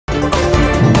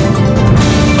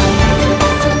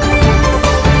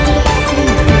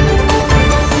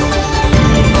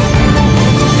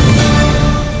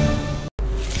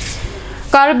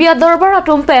Karbi Adorbar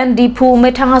atum pen dipu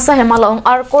methang saihem along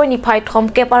arkoi ni phai thom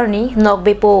kepha ni nok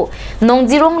bepo nong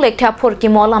jirong lekthia phorki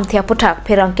molam thia puthak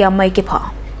Pherangke Amei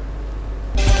kepha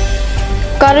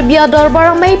Karbi Adorbar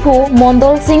Amei phu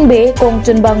Mondol Singh be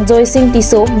Kongchun Bang Joy Singh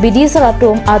Tiso Bidi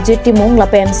Saratum Ajit Timung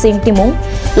Lapen Singh Timung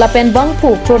Lapen Bang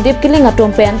phu Prodip Kiling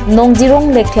atum pen nong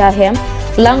jirong lekthia hem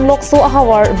lang lokso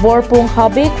ahawar borpung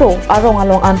habe kro arong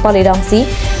along anpalidangsi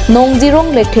nong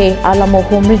jirong lekthe alamo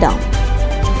humridang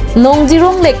Nong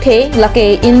jirong lekhe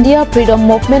lake India Freedom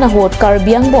Movement ahot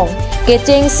Karbi Angbong ke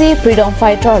chengsi freedom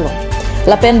fighter lo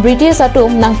lapen British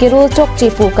atum nangkirul chok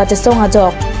chipu kachesong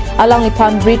ajok alang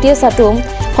iphan British atum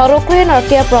horokre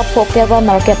narke prop pokeva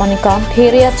narke panika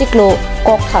theria chiklo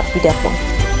kok khat pidapon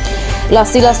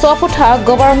lasila soputha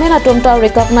government atum ta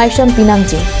recognition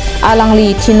pinangji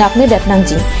alangli thinak ni det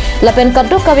nangji lapen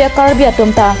kadok kavya Karbi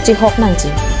atum ta chihok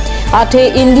nangji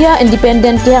Ate India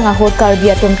Independent kaya nga hot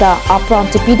Karbi atum ta apram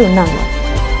cipido nang.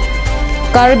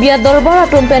 Karbi Adorbar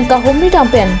atum pen kahumri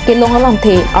dampen kilong alang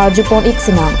the arjupon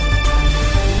iksinang.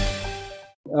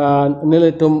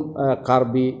 Nilitum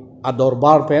Karbi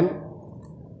Adorbar pen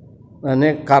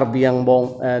ne Karbi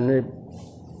Angbong ne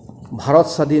Bharat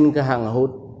Sadin ke hang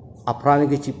hot aprani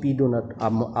ke cipido na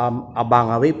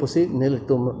abang awe pusi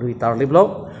nilitum ritar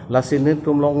liblo lasin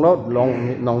nilitum long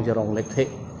nong jerong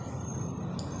lekhe.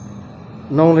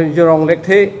 Nong jirong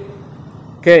lekhe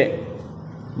ke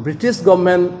British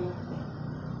government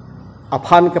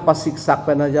aphan ke pasik sak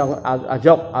pen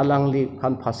ajok alang li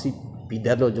phan phasi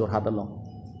pidalo jor hadalong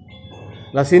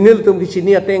la sinil tum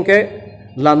kichini ateng ke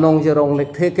la nong jirong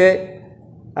lekhe ke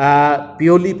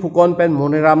pioli phukon pen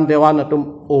moniram dewan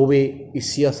atum owe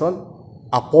isiason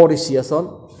apor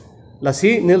isiason la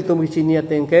si nil tum kichini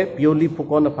ateng ke pioli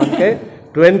phukon aphan ke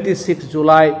 26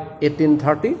 July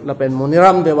 1830 lapen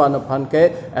Moniram Dewan aphan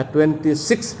ke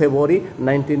 26 February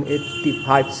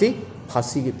 1985 si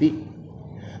phasi gipi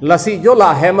lasi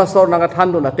jola hemasor nanga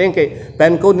thandu na tengke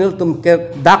penko nil tum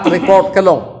ke dak record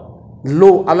kelong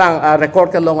lu alang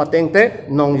record kelong atengte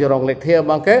nong jorong lekhe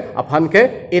bangke aphan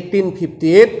ke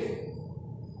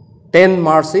 1858 10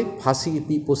 March si phasi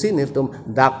gipi pusi nil tum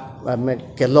dak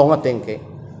kelong atengke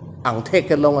angthe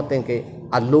kelong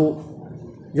atengke alu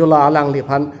Yola alang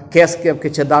lipan kes kem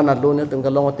kecedana lo ne tung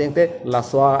kalong tengte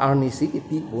laswa arni si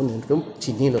ipi bun tum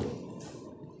chini lo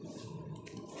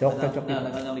chok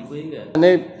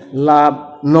ne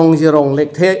la nong jirong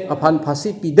lekhe aphan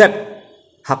phasi pidet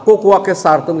hakko kwa ke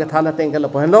sar tum ke thana tengke lo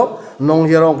pohlo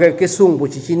nong jirong ke kisung bu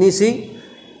chini si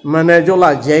mane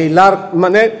jola jailar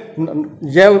mane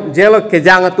jail ke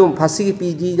jang tum phasi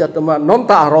piji jatuma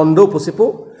nonta rondo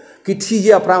pusipu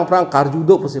Kitija prang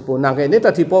karjudo posipo nangke ne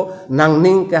tatipo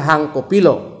nangning ke hang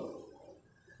kopilo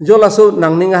jola so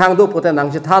nangning hang do pote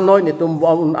nang chitha noi ne tum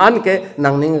an ke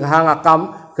nangning hang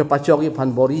akam ke pachogi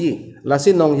phan bori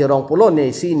lasi nong jerong pulo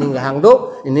ne si ning hang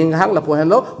do ning hang la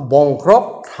pohelo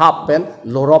bongkrok hapen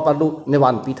loropalu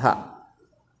newan pitha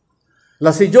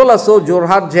lasi jola so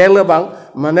jorhat jail bang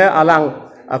mane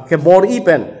alang ke bori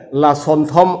pen la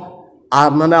sonthom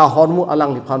Amana hormu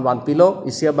alang liphan wan pilo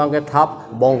isia bangke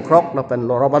thap bongkrok na pen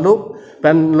lorobalu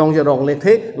pen long jerong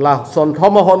lekhe la son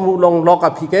thoma hormu long loka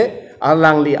phike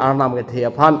alang li arnam ke the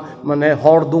phan mane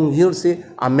hordung hirsi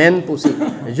amen pusi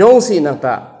jongsi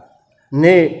nangta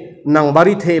ne nang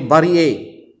bari the bari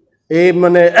e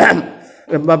mane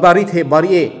bari the bari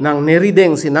e nang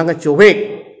nerideng si nang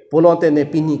chowek Polote ne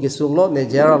pini ke sunglo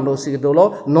ne jera lo si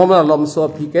dolo nomna lom so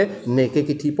phike ne ke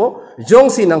kitipo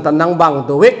jongsi nang ta nang bang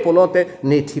dowek polote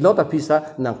ne thilo ta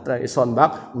phisa nang ta son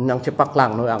bak nang chepak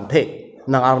lang no ang the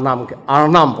nang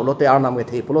arnam polote arnam ke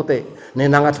the polote ne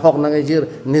nang thok nang jir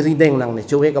ne rideng nang ne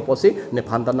chowe ka posi ne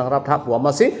phanta nang rap thap wa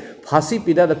masi phasi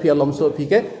pida da phia lom so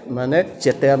phike mane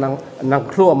cheter nang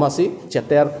khlo masi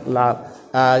cheter la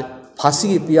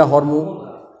phasi pia hormu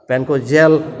pen ko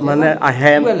jail mane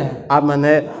ahem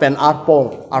mane pen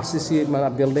arpong RCC mana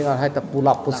building ar hai ta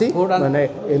pulap pusi mane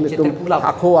elitum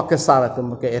akho akesara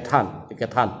tum ke ethan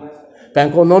pen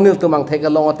ko nonil tumang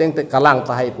theka long ateng te kalang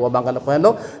pa hai po bangala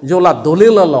pelo jola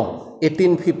dolil long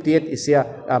 1858 isia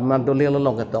man dolil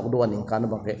long ke tok duan ing kan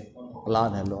bangke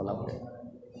la na lo la ke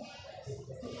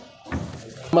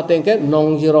mateng ke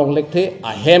nong jirong lekhe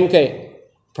ahem ke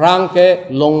Pherangke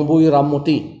longbui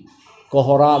ramuti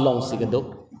kohora long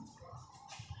sigeduk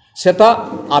Seta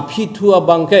api thua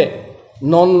bangke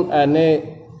non ne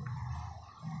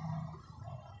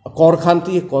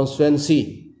korkhanti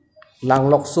constituency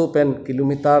langlokso pen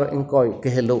kilometer ingkoi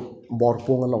kehelo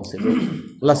borpung along selo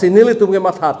la sinili tumge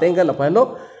matha tenga la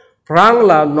palo prang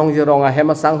la nong jirong a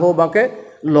hema sangho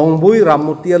bangke longbui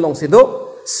ramuti along sido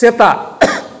seta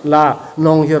la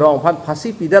nong jirong pan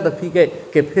phasi pida da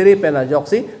phike ke pheri pena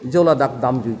joksi jola dak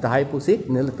dam jui tahai pusi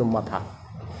nele tum matha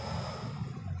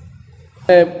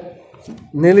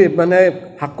nele mane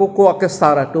hakko ake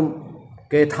sara tum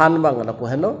ke than bang la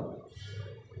poheno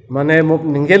mane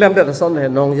ningelam da son he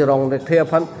nong jirong de the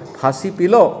pan phasi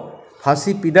pilo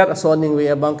Hasi pidat asoning we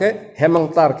abangke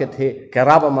hemang tar ke the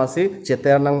keraba masi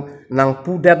ceter nang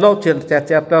pudat lo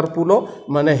ceter pulo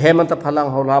mane hemang ta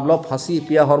phalang holab lo phasi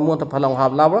pia hormon ta phalang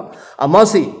hablab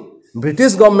amasi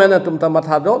British government tum ta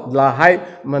matha do lahai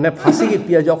mane phasi ki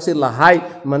pia joksi lahai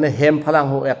mane hem phalang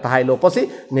ho etai lo posi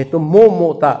ne to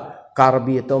mo ta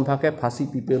karbi tom phake phasi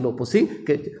pipe lo posi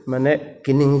ke mane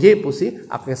kiningje posi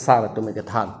ake sar tum ke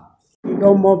than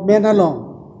do mo menalong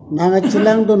nanga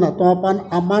chilang do na to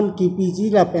pan aman kipiji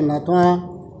la pen na to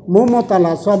momo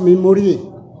tala so memory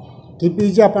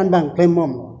kipiji pan bang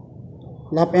klemom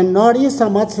la pen nori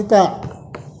samat sita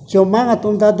chomang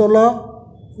atumta dolo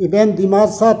iben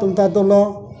dimasa tumta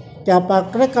dolo kya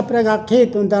pakre kapre ga khe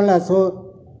tumta la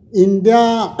so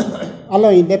India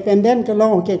alo independent ke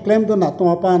long ke claim do na to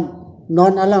pan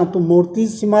non alang tu murti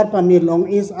simar pami long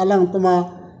is alang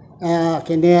tuma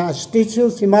kene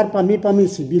statue simar pami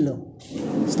sibilo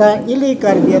sta ili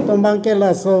Karbi Adorbar ke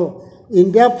la so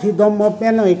India freedom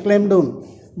movement lo claim dun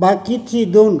baki thi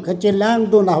dun kachelang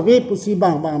dun awe pusi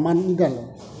bang man idal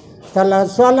tala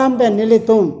salam ben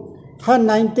nilitum ha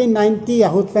 1990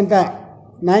 ahut penta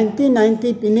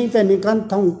 1990 pini penikan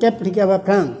thong kep lika ba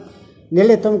prang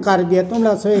nilitum Karbi Adorbar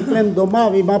la so claim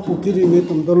doma viba pukiri ni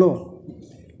tum dolo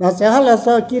la sehala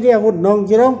so kiri ahut nong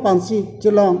jirong pansi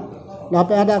chilong la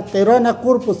pe ada terona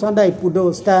kur pusandai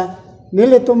pudo sta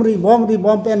nile tum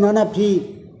ribom pe nona phi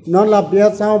non la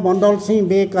biasa mondol sing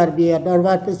be Karbi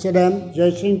Adorbar president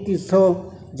Joy Singh Tiso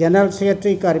general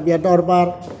secretary Karbi Adorbar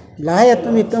lahe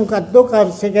tum kaddo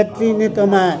kar secretary ne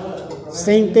toma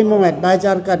sing timo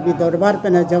advisor Karbi Adorbar pe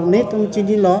na jog ne tum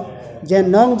chini lo je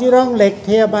nong jirong lek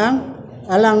the bang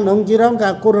alang nong jirong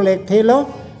ka kur lek the lo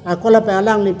akola pe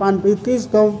alang lipan British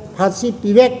tom phasi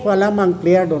pivek wala mang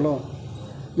clear dolo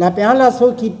la pe ala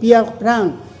so ki pia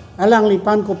prang alang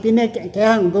lipan ko pine ke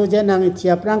hang do je nang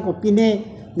chia prang ko pine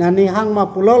nani hang ma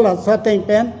pulo la sa teng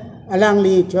pen alang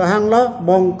li cho hang lo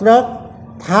bong krok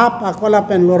thap akola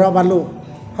pen lora balu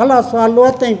hala so lo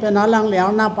teng pen alang le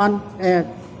na pan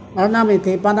ana me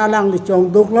the pan alang li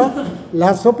chong duk lo la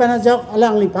so pen jok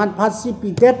alang li pan phasi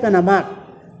pi te pen amak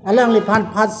alang li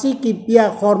pan phasi ki pia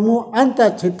khormu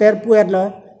anta chiter puet lo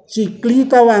chikli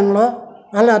ta wang lo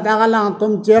ala dagalang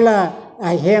tum jela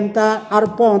saihem ta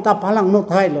arpong ta phalang no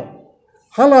thailo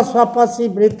hala swapasi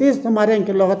British tumare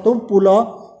ke lo tum pulo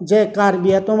je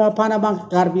Karbi Adorbar phana bang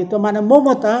Karbi to mane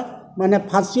momota mane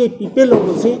phasi people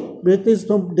lo si British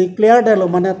tum declared lo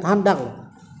mane thandak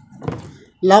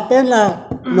la pen la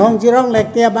nong jirong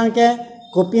lekte bang ke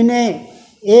kopine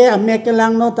e ame ke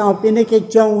lang no ta opine ke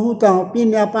chong hu ta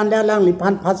opine pan la lang li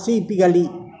phan phasi pigali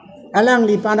alang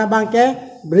li pana bang ke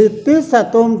British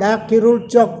atom da kirul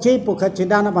chok che pukha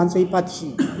chidana bansai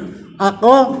patsi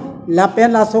ako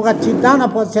lapen la soga chidana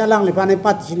poselang le pane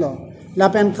patsi lo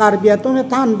lapen Karbi Adorbar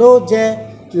than do je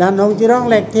la nong jirong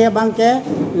lek the bangke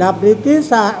la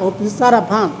British officer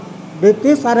aphan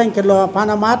British areng ke lo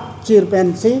panamat chir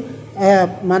pensi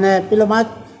mane pilomat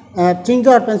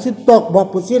chingor pensi tok bo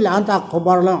pusi la anta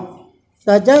khobar lo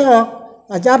ta jayo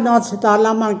ajar no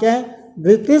sitala mangke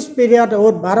British period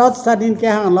और भारत साधीन के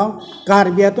हां लो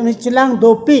Karbi Adorbar चिलांग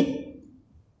दो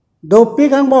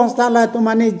pick हंग बोंस्ता ला तुम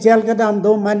माने jail के दाम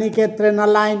दो माने के ट्रेन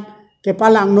लाइन के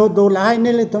पालांग नो दो लाइन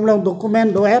ने ले तुम लोग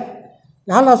डॉक्यूमेंट दो है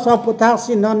हाला सो पुताक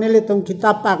सी नो ने ले तुम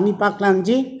किताब पाक नि पाक लांग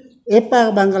जी ए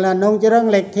पाक बांग्ला नोंग जरंग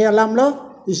लेक थे लाम लो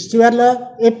स्टुअर लो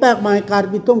ए पाक मा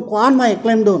Karbi तुम कोन मा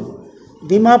क्लेम दोन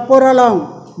दिमापुर लोंग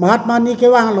महात्मा नि के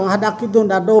वांग लो हदा की दोन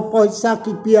दो पैसा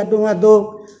की पिया दो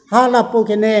हाला पो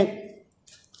के ने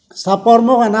sapor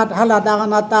mo kanat hala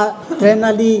daganata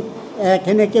trenali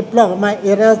kene ke plog ma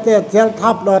eras de jel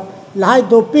thap lot lai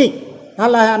do pik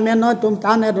hala ameno tum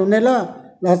tane runela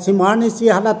la simani si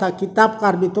hala ta kitab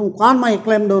Karbi tum kan mai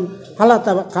claim don hala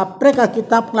ta kapre ka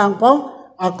kitab klang po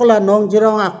akola nong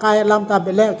jirong akai lam ta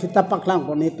bele kitab paklang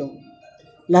po nito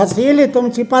la sili tum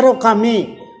chiparo kami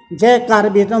je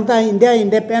Karbi tum ta India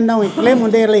independent claim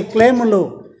de le claim lo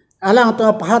alang to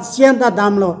phat sian ta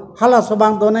dam lo hala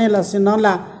sobang donai la sinon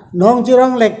la nong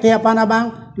jirong lek te apana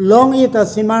bang long i ta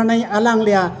simar nai alang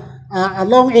lia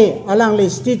along e alang le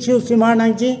statue simar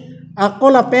nai ji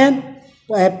akola pen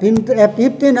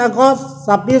 15 August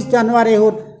 26 January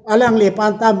hut alang le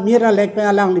panta mira lek pe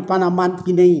alang le panaman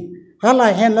pinei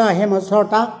hala hen la hem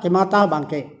sorta ke mata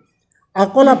bangke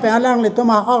akola pe alang le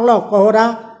toma hok lo kohora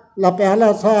la pe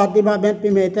hala sa diba ben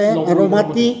pimete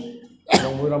aromati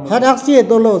hadak si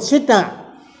dolo sita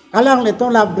alang le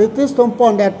tong la British tum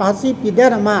pon dat pasi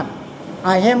pider mat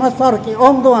ahem asor ki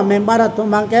ong do member tum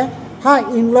mangke ha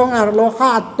inglong ar lo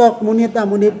ha tok munita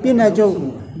munit pin ajo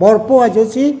borpo ajo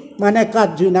si mane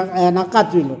kat ju na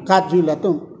kat ju la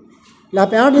tum la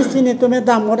pe adi sini tume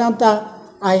dam modanta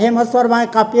ahem asor mai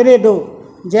kapire do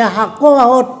je hakko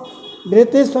ahot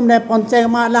British tumne ponceng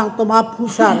ma lang tuma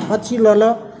pusar pachi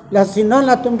lolo la sinon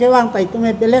la tum ke wang tai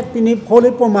tume belek tini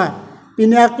pholi poma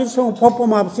pinyak sung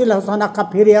phopoma sila sana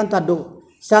kapire anta do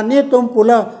sani tum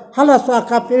pula hala sa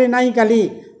kapire nai kali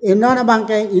inona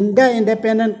bangke India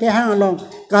independent ke hang long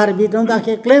Karbi dong ta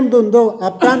ke claim dundo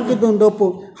apran ki dundo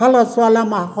pu hala swala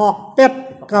ma hok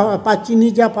pet ka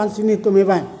pachini ja pansini tume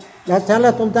bang la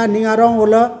sala tum ta ningarong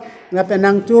ulo la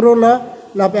penang churu lo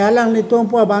la pe alang ni tum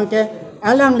po bangke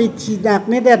alang li tidak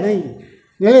ne da nai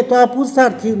nele to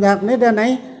pusar tidak ne da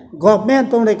nai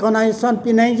government tum recognition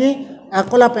pinai ji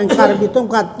akola pen Karbi tum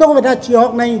ka to beda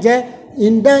chiok nai je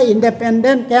India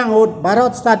independent kang out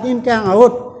Bharat Swatin kang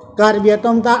out Karbi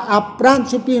tum ta apran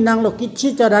sipi nang lo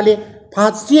kichi charali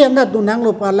phasi na du nang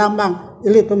lo palambang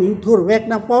ile tum inthur wek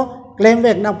na po claim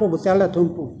wek na po busala tum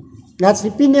pu la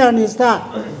sipi ne anista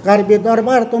Karbi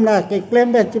Adorbar tum la ke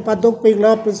claim wek chipaduk pig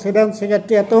lo president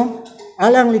secretary tum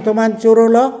alang li tuman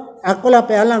churu lo akola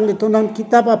pe alang li tunan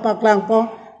kitab apaklang po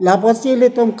la bosi li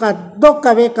tum ka dok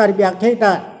ka we Karbi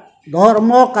akheta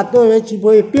dharma ka to we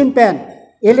chiboi pinpen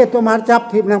ile tumar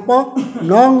chap thip nang po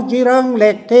nong jirang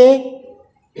lekte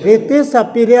British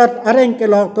period areng ke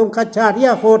lok tum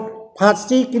kacharia hot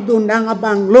phasi kidun nang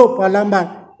abang lo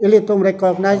palamba ile tum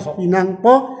recognize pinang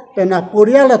po pena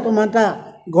puria la tumanta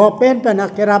gopen pena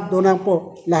kerap donang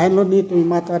po lahen lo ni tu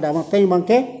mata da teng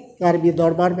bangke Karbi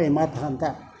Adorbar pe mat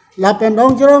hanta la pen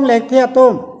nong jirong lekte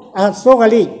atum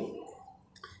asogali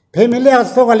family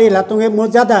asogali la tunge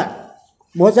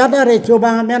mojada re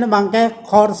chobang men bangke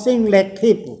khorsing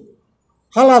lekthi pu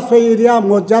hala so area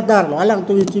mojadar lo alang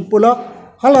tu chipulo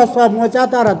hala so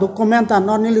mojadar dokumenta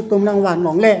nonili tumlang wan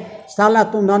mongle sala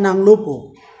tum nonang lupu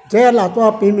je la to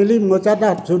family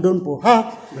mojadar judun pu ha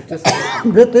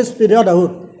British period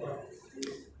ahut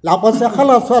la pasa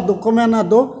hala so dokumenta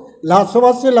do la so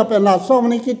wasi la pe la so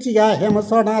mani kichiya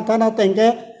hemasona thana tenge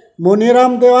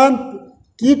Muniram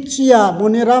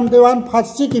Dewan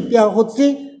phasi ki pia hotsi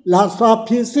la so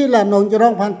phisi la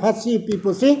nongjorong phan phasi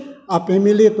pipusi a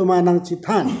family tumanang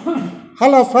chithan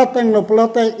hala so teng lo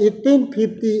plote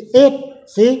 1858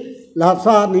 si la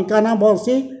so nikana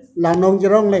bosi la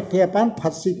nongjorong lekhe pan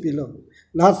phasi pilo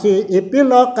la si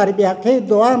epilo Karbi akhe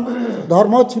doan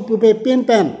dharma chipupe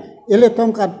pinpen ile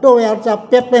tom ka to ya cha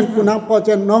pepen punang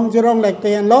pochen nongjorong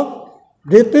lekhe lo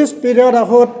British period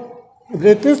ahot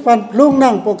British pan plung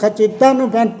nang po kachitanu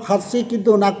pan phasi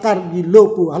kitu nakar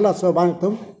gilopu hala so bang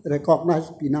tum recognize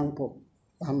pinang po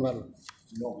anwal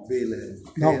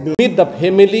meet the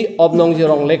family of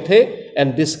Nongjirong Lekhe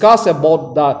and discuss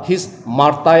about his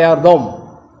martyrdom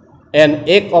an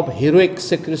act of heroic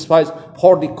sacrifice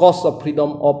for the cause of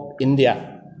freedom of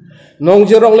India.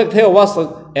 Nongjirong Lekhe was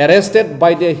arrested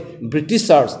by the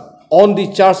Britishers on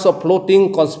the charge of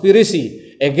plotting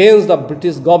conspiracy against the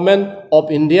British government of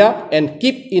India and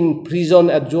kept in prison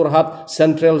at Jorhat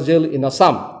Central Jail in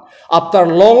Assam. After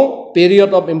long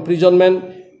period of imprisonment,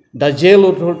 the jail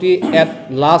authority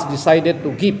at last decided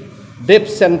to give death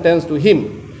sentence to him.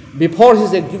 Before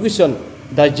his execution,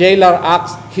 the jailer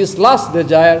asked his last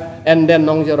desire, and then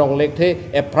Nongjirong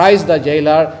Lekhe apprised the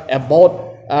jailer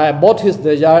about his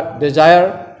desire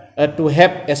to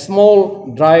have a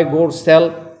small dry gourd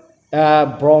shell,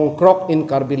 brong krok in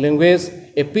Karbi language,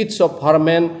 a piece of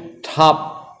ferment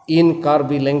thap in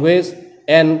Karbi language,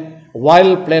 and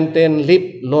wild plantain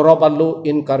leaf lorobalu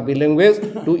in Karbi language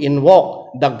to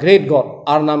invoke the great god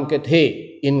Arnam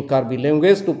Kethe in Karbi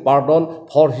language to pardon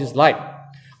for his life.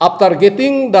 After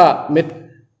getting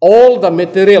all the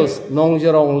materials,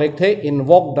 Nongjirong Lekhe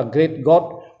invoked the great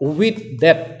god with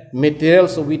that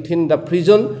materials within the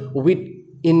prison with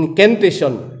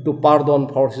incantation to pardon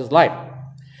for his life.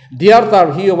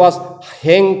 Thereafter, he was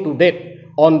hanged to death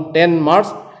on 10 March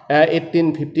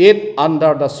 1858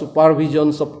 under the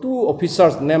supervisions of two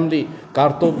officers, namely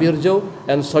Karto Birjo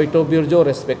and Soito Birjo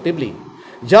respectively.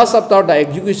 Just after the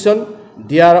execution,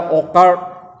 there occurred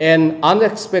an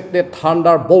unexpected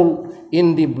thunderbolt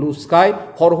in the blue sky,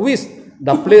 for which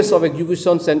the place of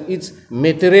executions and its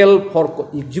material for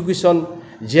execution,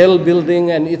 jail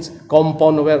building and its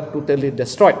compound were totally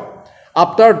destroyed.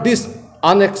 After this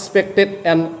unexpected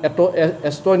and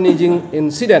astonishing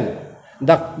incident,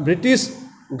 the British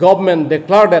government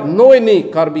declared that no any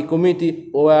Karbi committee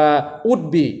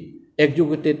would be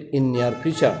executed in near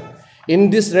future. In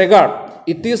this regard,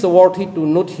 it is worthy to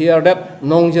note here that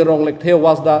Nongjerong Lekthe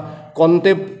was the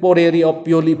contemporary of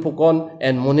Pioli Phukon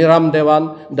and Muniram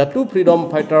Dewan, the two freedom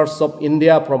fighters of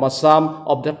India from Assam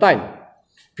of the time.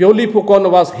 Pioli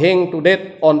Phukon was hanged to death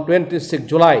on 26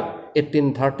 July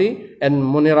 1830 and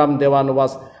Muniram Dewan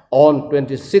was on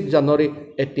 26 January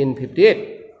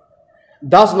 1858.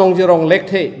 Thus, Nongjerong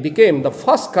Lekthe became the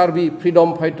first Karbi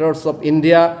freedom fighters of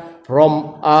India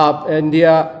from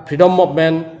India freedom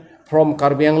movement from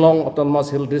Karbi Anglong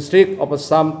Autonomous Hill District of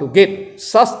Assam to get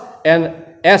such an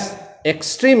as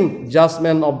extreme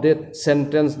judgment of death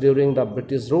sentence during the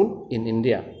British rule in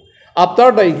India.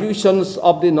 After the executions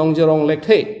of the Nongjerong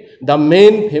Lekthe, the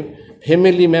main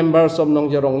family members of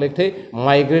Nongjerong Lekthe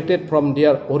migrated from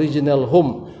their original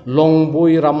home,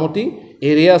 Longboi Ramoti,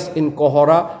 areas in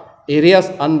Kohora, areas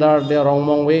under the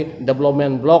Rongmongwe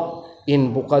development block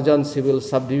in Bukajan Civil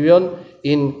Subdivision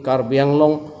in Karbi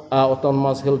Anglong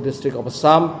Autonomous Hill District of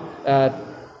Assam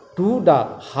to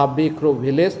the Habekro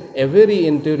village, a very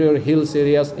interior hills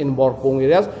areas in Borpung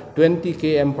areas, 20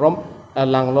 km from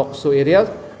Langlokso areas,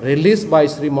 released by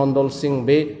Sri Mondol Singh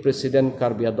Bey, President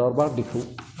Karbi Adorbar Dikhu.